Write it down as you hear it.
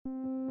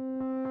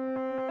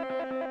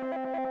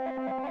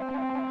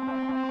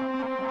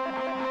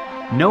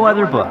No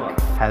other book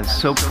has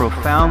so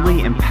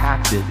profoundly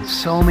impacted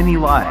so many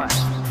lives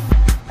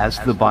as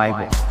the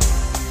Bible.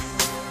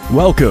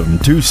 Welcome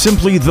to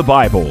Simply the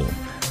Bible,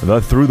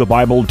 the Through the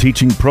Bible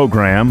teaching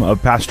program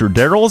of Pastor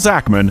Daryl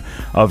Zachman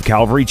of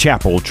Calvary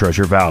Chapel,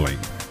 Treasure Valley.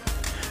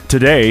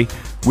 Today,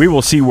 we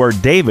will see where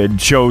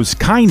David shows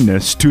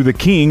kindness to the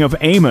king of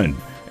Ammon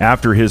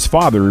after his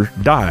father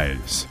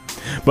dies.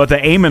 But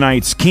the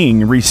Ammonites'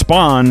 king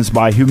responds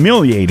by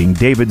humiliating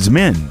David's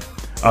men.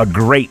 A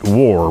great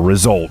war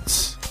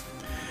results.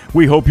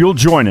 We hope you'll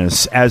join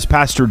us as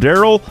Pastor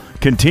Daryl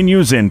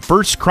continues in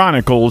 1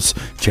 Chronicles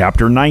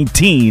chapter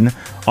 19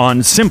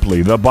 on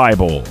Simply the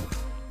Bible.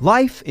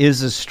 Life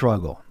is a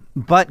struggle,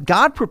 but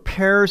God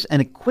prepares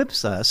and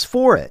equips us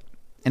for it.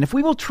 And if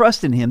we will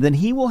trust in Him, then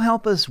He will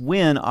help us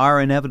win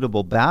our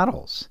inevitable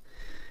battles,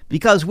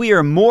 because we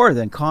are more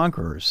than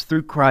conquerors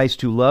through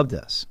Christ who loved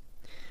us.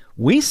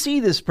 We see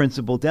this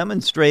principle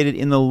demonstrated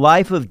in the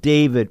life of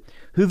David,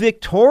 who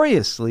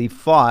victoriously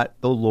fought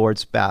the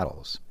Lord's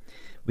battles.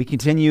 We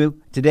continue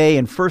today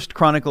in 1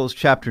 Chronicles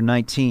chapter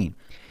 19.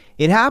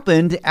 It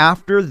happened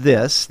after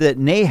this that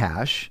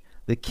Nahash,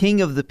 the king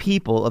of the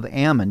people of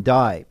Ammon,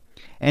 died,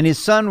 and his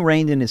son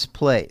reigned in his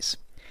place.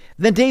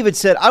 Then David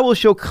said, I will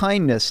show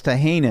kindness to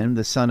Hanun,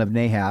 the son of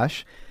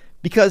Nahash,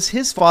 because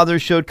his father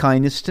showed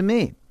kindness to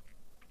me.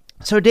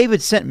 So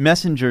David sent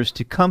messengers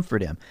to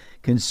comfort him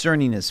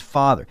concerning his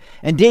father.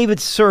 And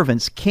David's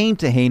servants came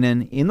to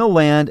Hanun in the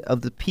land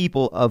of the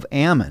people of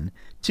Ammon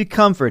to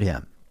comfort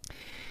him.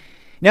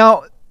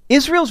 Now,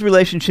 Israel's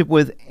relationship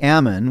with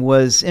Ammon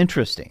was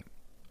interesting,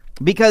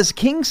 because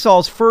King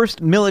Saul's first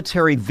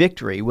military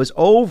victory was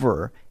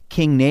over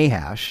King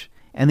Nahash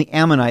and the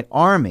Ammonite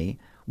army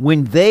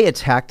when they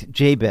attacked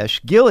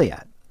Jabesh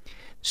Gilead.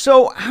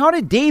 So how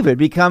did David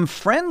become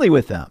friendly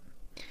with them?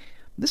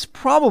 This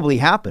probably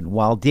happened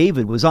while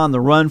David was on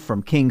the run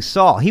from King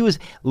Saul. He was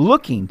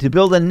looking to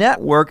build a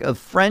network of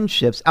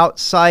friendships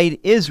outside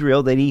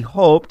Israel that he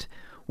hoped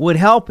would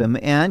help him,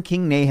 and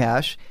King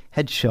Nahash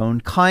had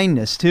shown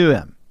kindness to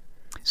him.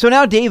 So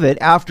now David,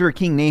 after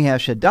King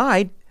Nahash had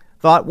died,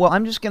 thought, well,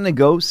 I'm just going to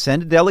go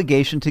send a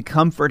delegation to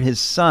comfort his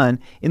son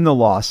in the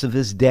loss of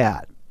his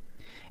dad.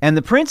 And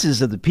the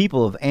princes of the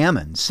people of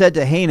Ammon said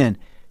to Hanun,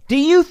 do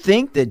you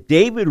think that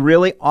David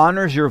really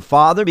honors your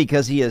father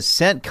because he has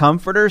sent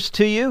comforters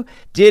to you?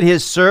 Did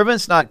his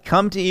servants not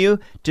come to you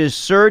to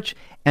search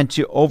and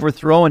to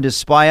overthrow and to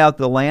spy out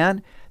the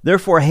land?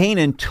 Therefore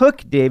Hanun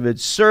took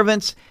David's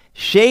servants,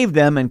 shaved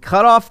them, and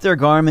cut off their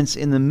garments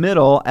in the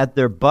middle at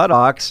their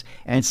buttocks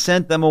and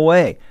sent them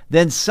away.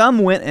 Then some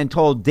went and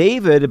told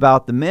David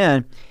about the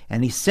men,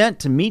 and he sent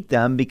to meet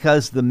them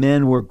because the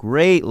men were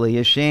greatly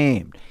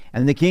ashamed.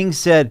 And the king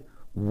said,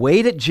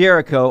 wait at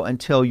Jericho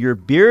until your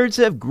beards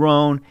have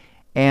grown,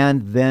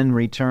 and then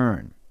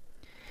return.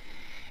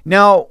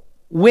 Now,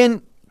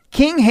 when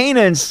King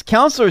Hanun's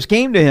counselors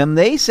came to him,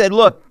 they said,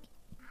 look,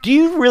 do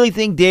you really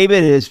think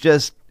David is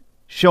just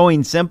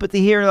showing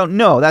sympathy here?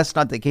 No, that's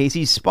not the case.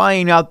 He's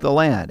spying out the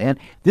land. And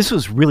this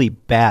was really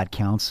bad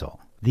counsel.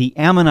 The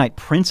Ammonite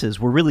princes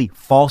were really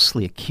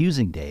falsely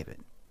accusing David.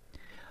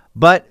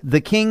 But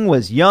the king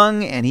was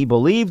young, and he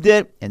believed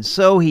it, and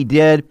so he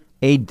did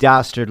a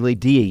dastardly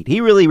deed.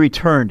 He really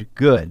returned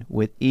good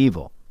with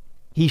evil.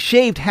 He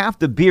shaved half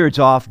the beards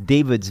off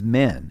David's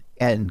men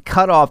and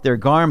cut off their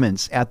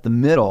garments at the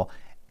middle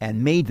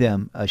and made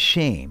them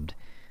ashamed.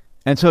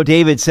 And so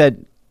David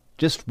said,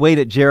 just wait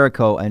at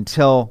Jericho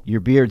until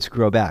your beards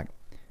grow back.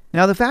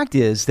 Now, the fact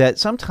is that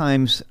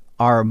sometimes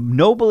our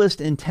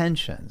noblest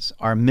intentions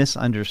are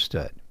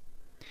misunderstood.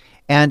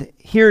 And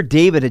here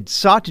David had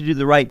sought to do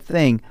the right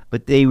thing,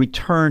 but they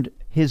returned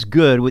his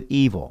good with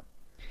evil.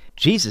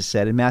 Jesus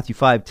said in Matthew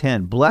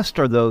 5:10, blessed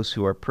are those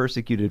who are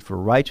persecuted for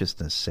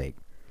righteousness' sake,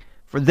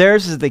 for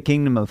theirs is the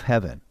kingdom of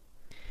heaven.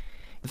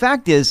 The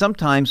fact is,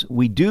 sometimes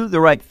we do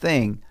the right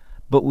thing,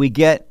 but we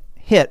get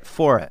hit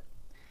for it.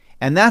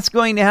 And that's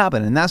going to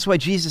happen. And that's why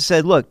Jesus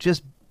said, look,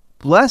 just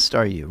blessed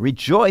are you.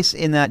 Rejoice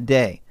in that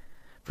day,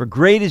 for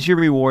great is your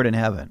reward in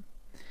heaven.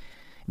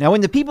 Now,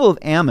 when the people of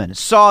Ammon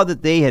saw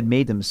that they had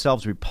made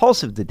themselves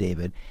repulsive to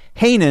David,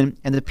 Hanun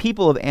and the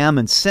people of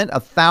Ammon sent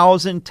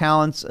 1,000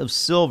 talents of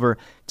silver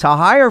to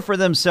hire for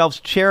themselves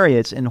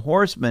chariots and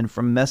horsemen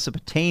from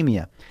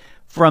Mesopotamia,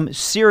 from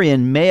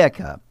Syrian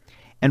Maacah,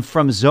 and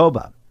from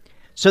Zobah.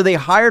 So they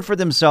hired for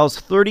themselves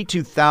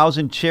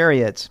 32,000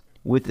 chariots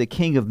with the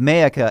king of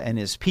Maacah and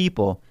his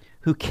people,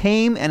 who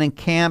came and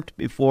encamped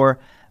before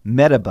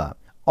Medeba.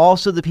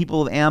 Also the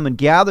people of Ammon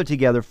gathered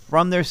together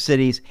from their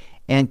cities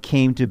and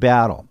came to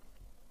battle.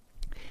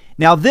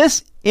 Now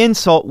this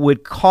insult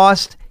would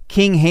cost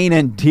King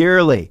Hanun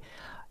dearly.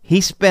 He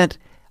spent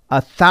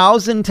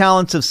 1,000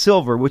 talents of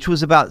silver, which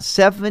was about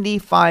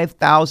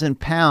 75,000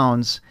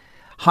 pounds,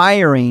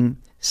 hiring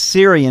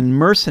Syrian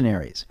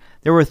mercenaries.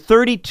 There were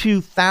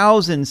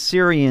 32,000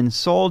 Syrian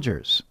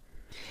soldiers.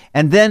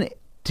 And then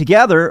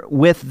together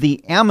with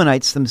the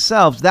Ammonites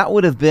themselves, that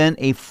would have been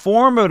a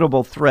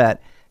formidable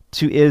threat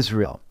to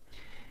Israel.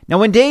 Now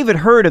when David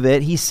heard of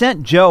it, he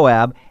sent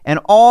Joab and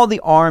all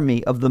the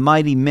army of the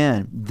mighty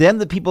men. Then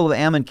the people of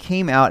Ammon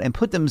came out and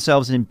put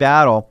themselves in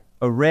battle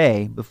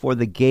array before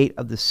the gate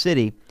of the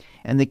city,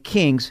 and the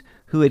kings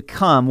who had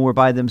come were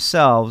by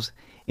themselves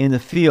in the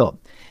field.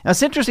 Now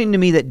it's interesting to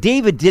me that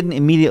David didn't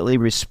immediately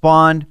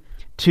respond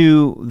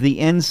to the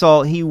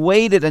insult. He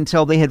waited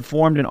until they had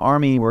formed an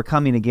army and were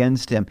coming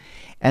against him,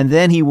 and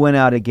then he went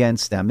out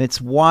against them.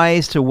 It's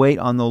wise to wait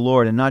on the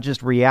Lord and not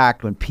just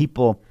react when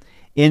people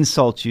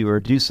insult you or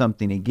do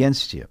something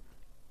against you.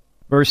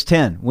 Verse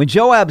 10, when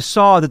Joab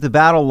saw that the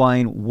battle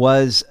line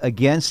was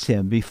against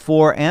him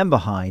before and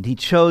behind, he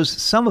chose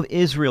some of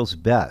Israel's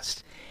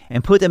best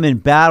and put them in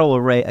battle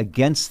array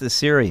against the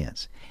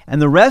Syrians.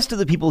 And the rest of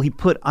the people he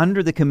put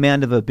under the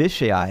command of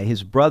Abishai,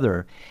 his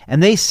brother,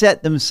 and they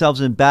set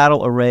themselves in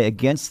battle array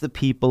against the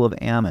people of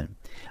Ammon.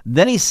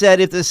 Then he said,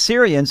 if the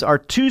Syrians are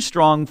too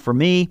strong for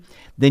me,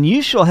 then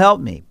you shall help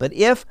me. But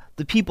if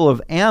the people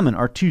of Ammon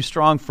are too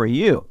strong for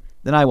you,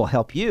 then I will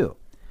help you.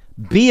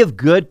 Be of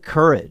good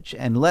courage,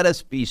 and let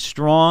us be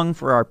strong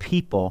for our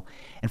people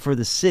and for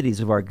the cities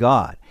of our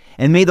God.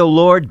 And may the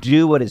Lord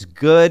do what is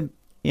good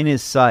in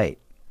his sight.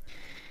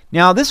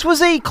 Now, this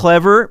was a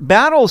clever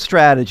battle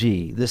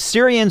strategy. The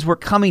Syrians were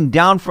coming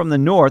down from the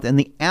north, and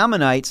the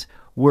Ammonites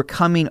were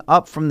coming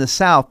up from the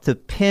south to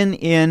pin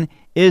in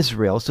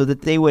Israel so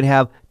that they would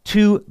have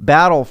two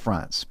battle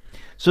fronts.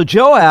 So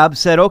Joab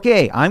said,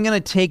 okay, I'm going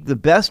to take the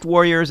best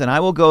warriors and I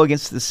will go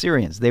against the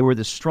Syrians. They were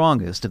the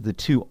strongest of the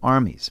two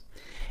armies.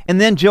 And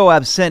then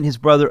Joab sent his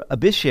brother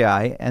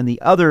Abishai and the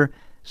other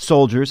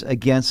soldiers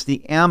against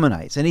the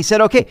Ammonites. And he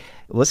said, okay,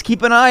 let's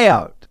keep an eye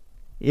out.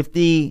 If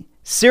the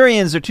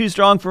Syrians are too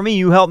strong for me,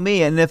 you help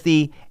me. And if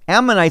the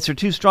Ammonites are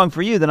too strong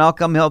for you, then I'll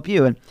come help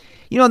you. And,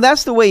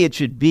 that's the way it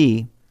should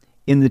be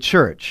in the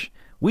church.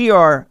 We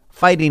are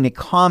fighting a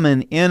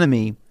common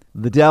enemy,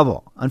 the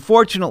devil.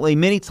 Unfortunately,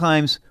 many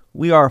times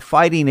we are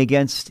fighting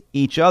against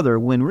each other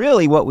when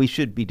really what we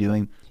should be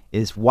doing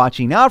is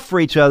watching out for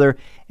each other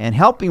and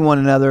helping one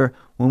another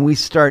when we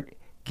start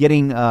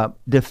getting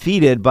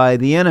defeated by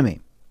the enemy.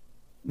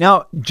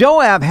 Now,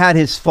 Joab had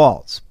his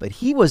faults, but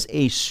he was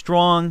a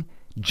strong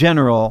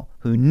general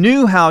who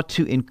knew how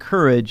to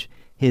encourage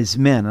his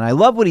men. And I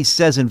love what he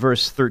says in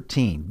verse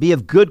 13. Be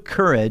of good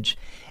courage,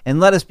 and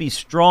let us be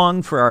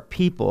strong for our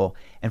people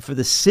and for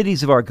the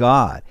cities of our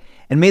God.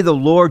 And may the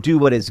Lord do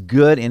what is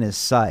good in his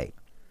sight.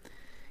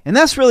 And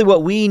that's really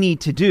what we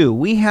need to do.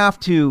 We have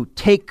to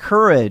take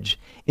courage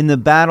in the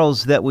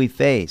battles that we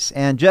face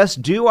and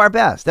just do our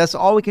best. That's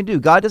all we can do.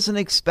 God doesn't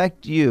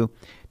expect you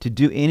to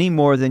do any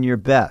more than your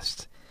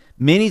best.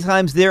 Many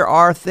times there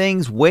are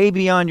things way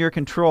beyond your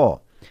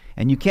control,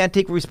 and you can't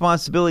take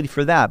responsibility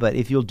for that. But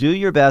if you'll do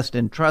your best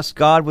and trust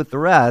God with the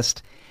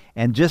rest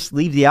and just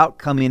leave the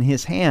outcome in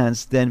his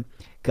hands, then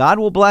God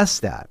will bless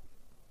that.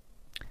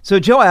 So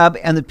Joab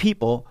and the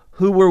people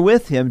who were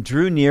with him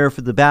drew near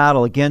for the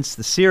battle against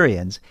the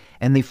Syrians,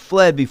 and they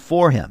fled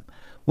before him.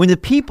 When the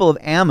people of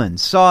Ammon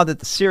saw that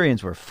the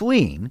Syrians were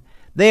fleeing,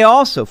 they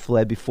also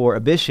fled before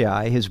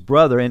Abishai, his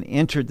brother, and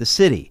entered the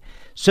city.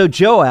 So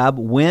Joab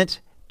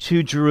went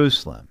to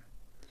Jerusalem.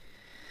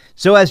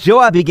 So as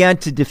Joab began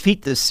to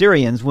defeat the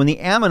Syrians, when the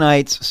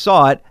Ammonites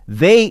saw it,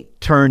 they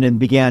turned and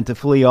began to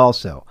flee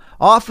also.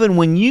 Often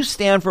when you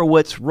stand for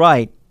what's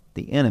right,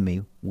 the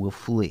enemy will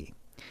flee.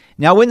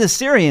 Now when the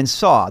Syrians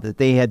saw that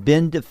they had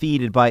been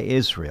defeated by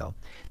Israel,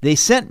 they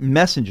sent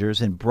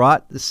messengers and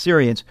brought the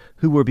Syrians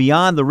who were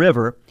beyond the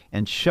river,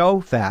 and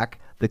Shofak,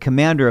 the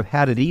commander of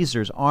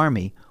Hadadezer's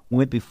army,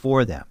 went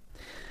before them.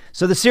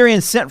 So the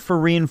Syrians sent for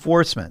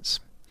reinforcements.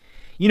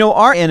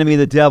 Our enemy,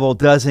 the devil,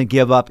 doesn't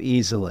give up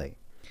easily.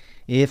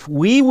 If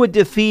we would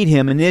defeat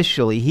him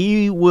initially,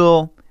 he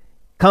will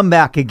come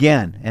back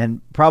again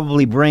and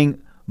probably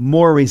bring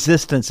more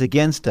resistance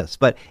against us.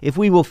 But if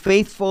we will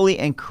faithfully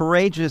and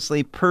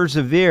courageously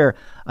persevere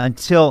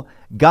until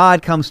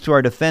God comes to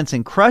our defense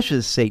and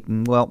crushes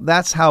Satan, well,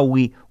 that's how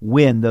we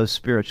win those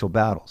spiritual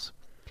battles.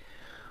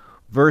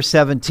 Verse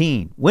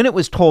 17, when it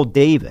was told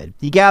David,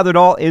 he gathered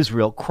all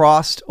Israel,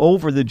 crossed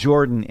over the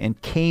Jordan,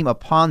 and came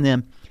upon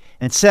them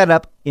and set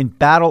up in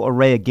battle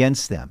array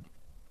against them.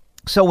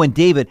 So when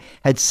David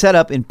had set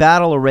up in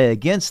battle array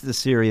against the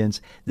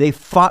Syrians, they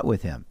fought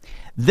with him.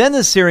 Then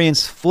the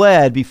Syrians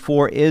fled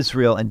before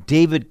Israel, and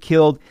David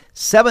killed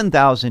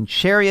 7,000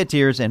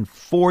 charioteers and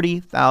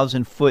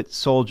 40,000 foot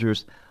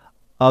soldiers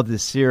of the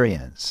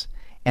Syrians,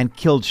 and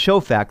killed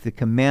Shofak, the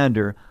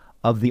commander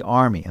of the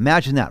army.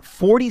 Imagine that,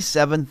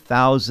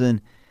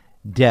 47,000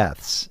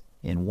 deaths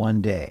in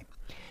one day.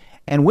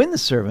 And when the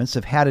servants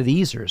of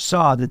Hadadezer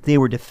saw that they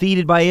were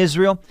defeated by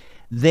Israel,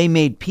 they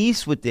made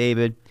peace with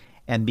David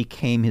and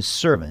became his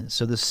servants.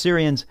 So the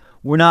Syrians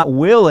were not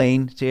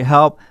willing to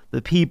help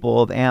the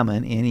people of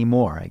Ammon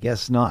anymore. I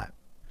guess not.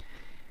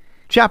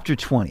 Chapter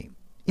 20.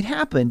 It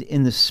happened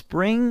in the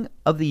spring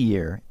of the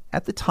year,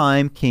 at the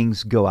time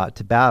kings go out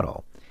to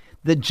battle,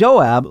 that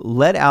Joab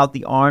led out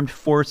the armed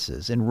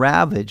forces and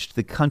ravaged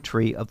the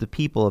country of the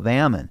people of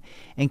Ammon,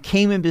 and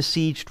came and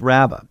besieged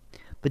Rabbah.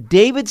 But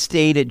David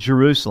stayed at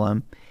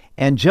Jerusalem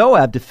and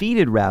Joab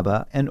defeated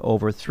Rabbah and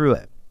overthrew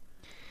it.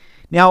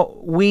 Now,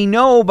 we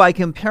know by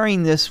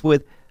comparing this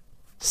with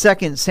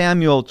 2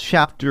 Samuel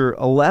chapter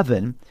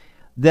 11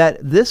 that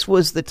this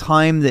was the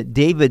time that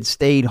David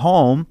stayed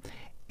home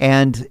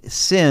and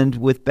sinned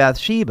with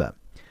Bathsheba.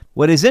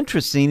 What is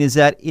interesting is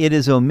that it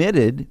is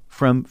omitted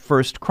from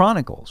 1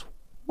 Chronicles.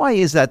 Why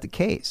is that the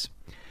case?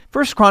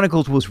 1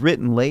 Chronicles was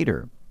written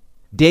later.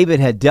 David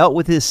had dealt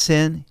with his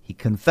sin, he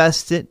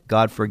confessed it,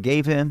 God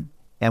forgave him,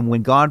 and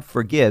when God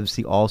forgives,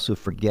 he also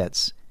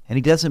forgets, and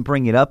he doesn't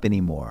bring it up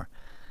anymore.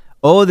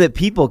 Oh, that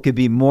people could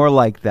be more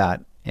like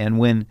that, and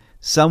when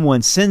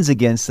someone sins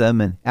against them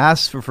and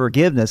asks for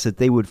forgiveness, that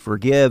they would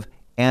forgive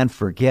and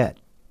forget.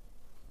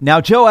 Now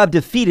Joab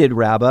defeated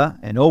Rabbah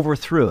and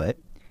overthrew it.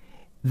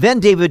 Then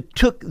David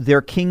took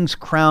their king's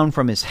crown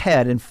from his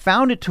head and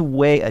found it to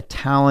weigh a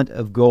talent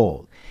of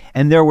gold.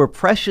 And there were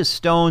precious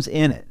stones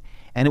in it,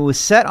 and it was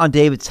set on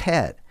David's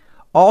head.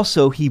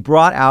 Also he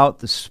brought out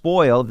the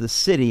spoil of the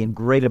city in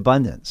great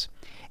abundance.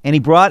 And he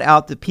brought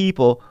out the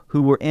people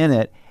who were in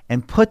it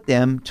and put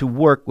them to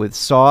work with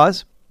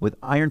saws, with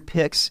iron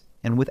picks,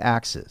 and with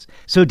axes.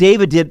 So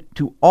David did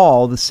to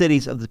all the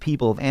cities of the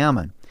people of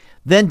Ammon.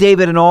 Then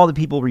David and all the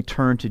people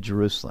returned to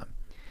Jerusalem.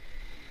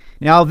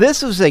 Now,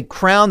 this was a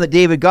crown that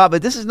David got,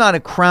 but this is not a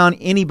crown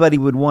anybody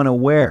would want to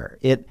wear.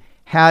 It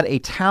had a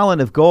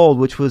talent of gold,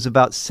 which was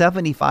about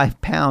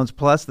 75 pounds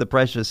plus the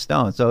precious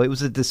stone. So it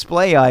was a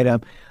display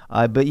item,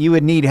 but you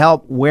would need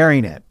help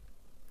wearing it.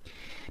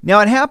 Now,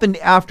 it happened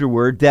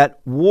afterward that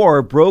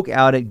war broke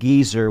out at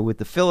Gezer with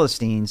the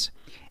Philistines,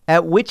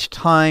 at which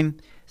time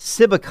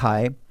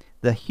Sibbecai,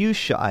 the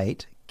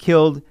Hushite,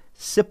 killed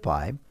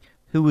Sippai,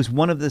 who was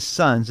one of the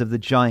sons of the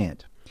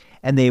giant,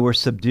 and they were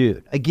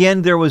subdued.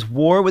 Again, there was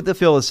war with the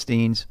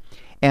Philistines,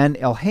 and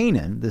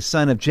Elhanan, the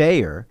son of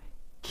Jair,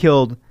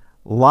 killed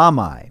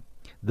Lamai,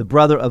 the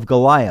brother of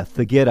Goliath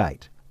the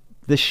Gittite,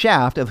 the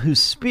shaft of whose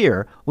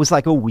spear was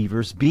like a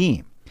weaver's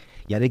beam.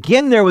 Yet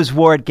again there was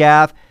war at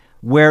Gath,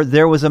 where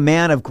there was a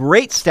man of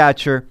great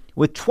stature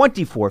with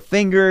 24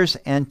 fingers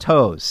and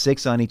toes,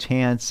 6 on each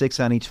hand, 6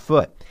 on each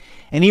foot.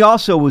 And he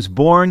also was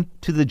born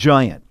to the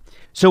giant.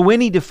 So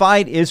when he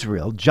defied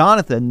Israel,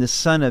 Jonathan, the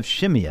son of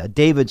Shimeah,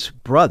 David's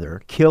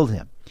brother, killed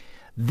him.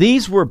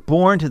 These were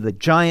born to the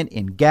giant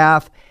in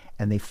Gath,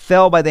 and they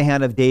fell by the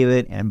hand of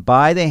David and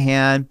by the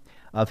hand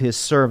of his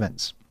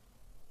servants.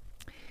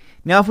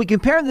 Now, if we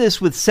compare this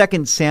with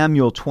 2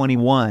 Samuel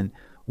 21,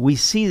 we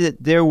see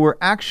that there were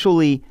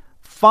actually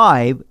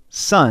 5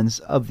 sons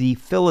of the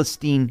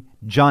Philistine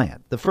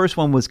giant. The first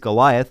one was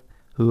Goliath,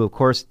 who, of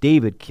course,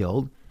 David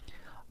killed.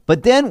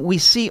 But then we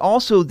see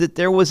also that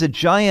there was a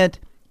giant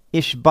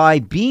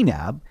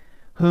Ishbi-Benob,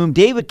 whom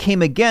David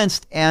came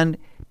against and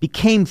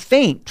became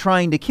faint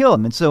trying to kill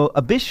him. And so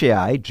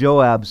Abishai,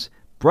 Joab's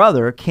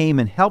brother, came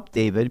and helped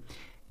David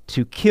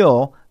to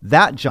kill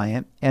that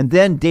giant. And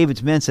then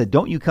David's men said,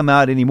 "Don't you come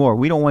out anymore.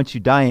 We don't want you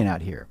dying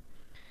out here."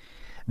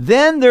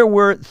 Then there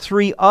were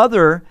 3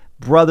 other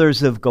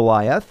brothers of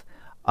Goliath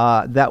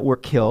that were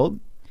killed.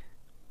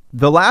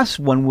 The last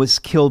one was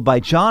killed by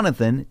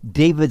Jonathan,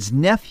 David's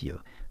nephew,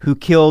 who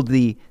killed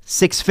the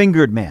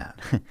 6-fingered man.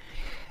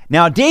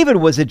 Now, David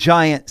was a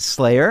giant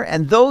slayer,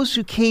 and those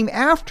who came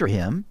after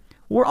him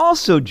were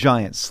also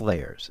giant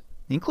slayers,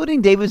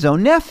 including David's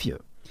own nephew.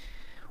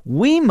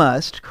 We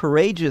must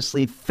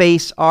courageously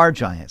face our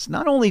giants,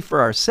 not only for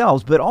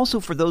ourselves, but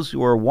also for those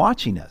who are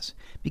watching us,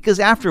 because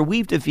after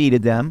we've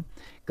defeated them,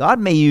 God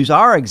may use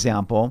our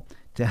example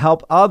to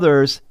help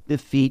others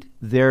defeat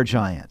their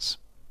giants.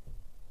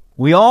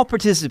 We all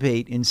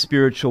participate in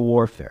spiritual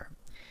warfare.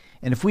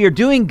 And if we are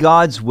doing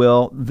God's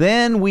will,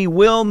 then we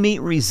will meet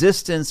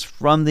resistance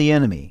from the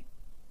enemy.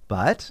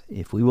 But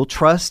if we will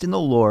trust in the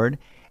Lord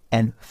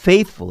and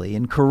faithfully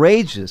and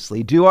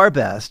courageously do our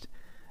best,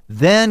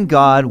 then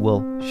God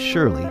will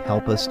surely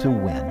help us to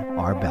win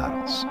our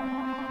battles.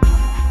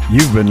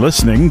 You've been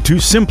listening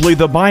to Simply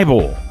the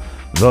Bible,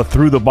 the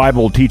Through the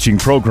Bible teaching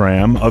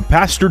program of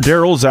Pastor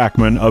Daryl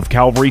Zachman of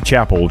Calvary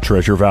Chapel,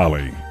 Treasure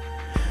Valley.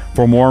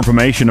 For more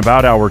information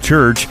about our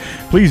church,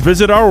 please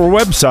visit our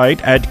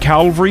website at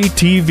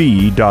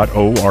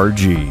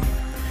calvarytv.org.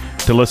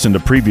 To listen to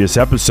previous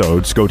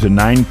episodes, go to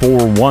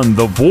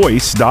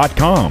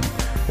 941thevoice.com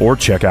or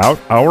check out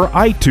our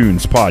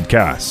iTunes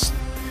podcasts.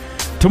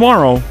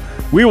 Tomorrow,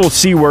 we will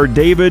see where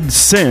David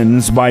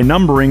sins by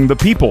numbering the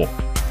people,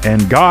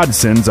 and God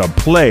sends a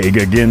plague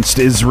against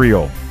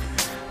Israel.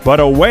 But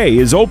a way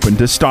is open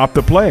to stop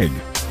the plague.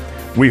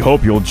 We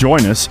hope you'll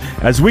join us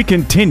as we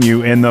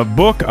continue in the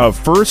book of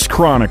 1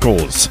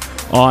 Chronicles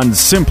on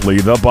Simply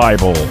the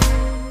Bible.